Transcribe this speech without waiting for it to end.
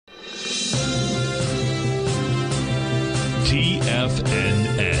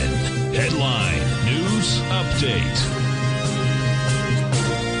TFNN. Headline News Update.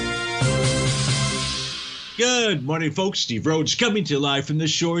 Good morning, folks. Steve Rhodes coming to you live from the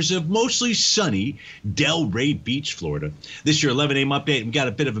shores of mostly sunny Delray Beach, Florida. This year 11 a.m. update, we got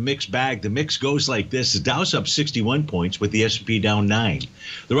a bit of a mixed bag. The mix goes like this. The Dow's up 61 points with the S&P down 9.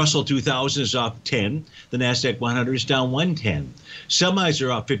 The Russell 2000 is off 10. The NASDAQ 100 is down 110. Semis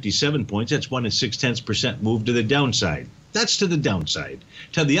are off 57 points. That's 1 0.6% move to the downside. That's to the downside.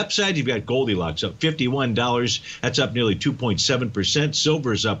 To the upside, you've got Goldilocks up $51. That's up nearly 2.7%.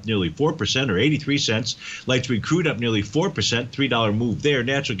 Silver is up nearly 4% or 83 cents. Light sweet crude up nearly 4%, $3 move there.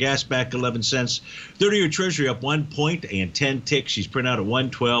 Natural gas back 11 cents. 30-year Treasury up 1 point and 10 ticks. She's printed out at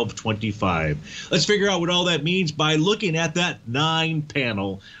 112.25. Let's figure out what all that means by looking at that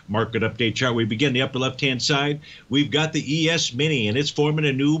 9-panel market update chart. We begin the upper left-hand side. We've got the ES Mini, and it's forming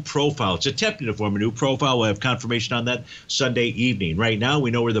a new profile. It's attempting to form a new profile. We'll have confirmation on that Sunday evening. Right now,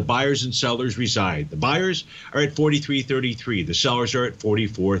 we know where the buyers and sellers reside. The buyers are at 43.33. The sellers are at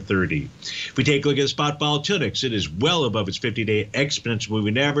 44.30. If we take a look at the spot volatility, it is well above its 50-day exponential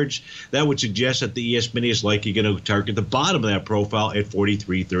moving average. That would suggest that the ES Mini is likely going to target the bottom of that profile at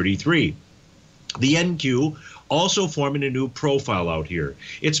 43.33. The NQ also forming a new profile out here.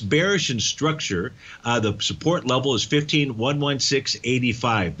 It's bearish in structure. The support level is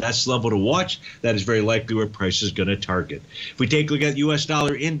 15,116.85. That's the level to watch. That is very likely where price is going to target. If we take a look at the U.S.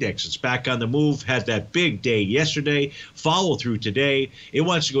 dollar index, it's back on the move, had that big day yesterday, follow through today. It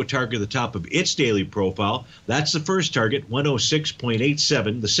wants to go target the top of its daily profile. That's the first target,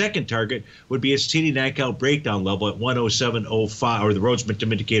 106.87. The second target would be its TD9 count breakdown level at 107.05, or the Rhodes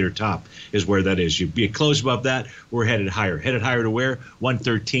Momentum Indicator top is where that is. You'd be close above that. We're headed higher. Headed higher to where?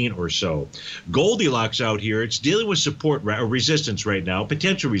 113 or so. Goldilocks out here. It's dealing with support or resistance right now,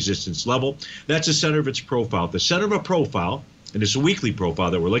 potential resistance level. That's the center of its profile. The center of a profile, and it's a weekly profile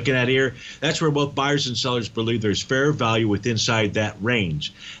that we're looking at here, that's where both buyers and sellers believe there's fair value within inside that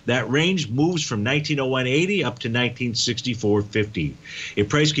range. That range moves from 1901.80 up to 1964.50. If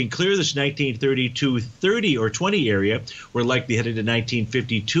price can clear this 1932.30 or 20 area, we're likely headed to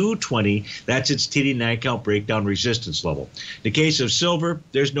 1952.20. That's its TD9 count breakdown resistance level. In the case of silver,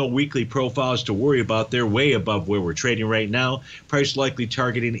 there's no weekly profiles to worry about. They're way above where we're trading right now. Price likely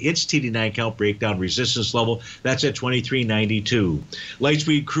targeting its TD9 count breakdown resistance level. That's at 23.92. Light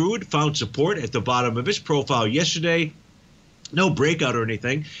sweet crude found support at the bottom of its profile yesterday. No breakout or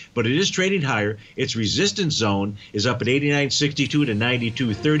anything, but it is trading higher. Its resistance zone is up at 89.62 to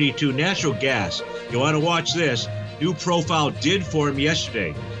 92.32. Natural gas, you want to watch this. New profile did form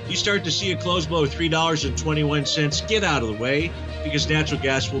yesterday. You start to see a close below $3.21. Get out of the way, because natural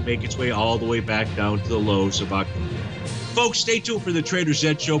gas will make its way all the way back down to the lows of October. Folks, stay tuned for the Trader's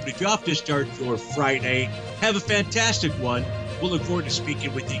Edge show. But if you're off to start your Friday, have a fantastic one. We'll look forward to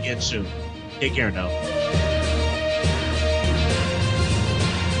speaking with you again soon. Take care now.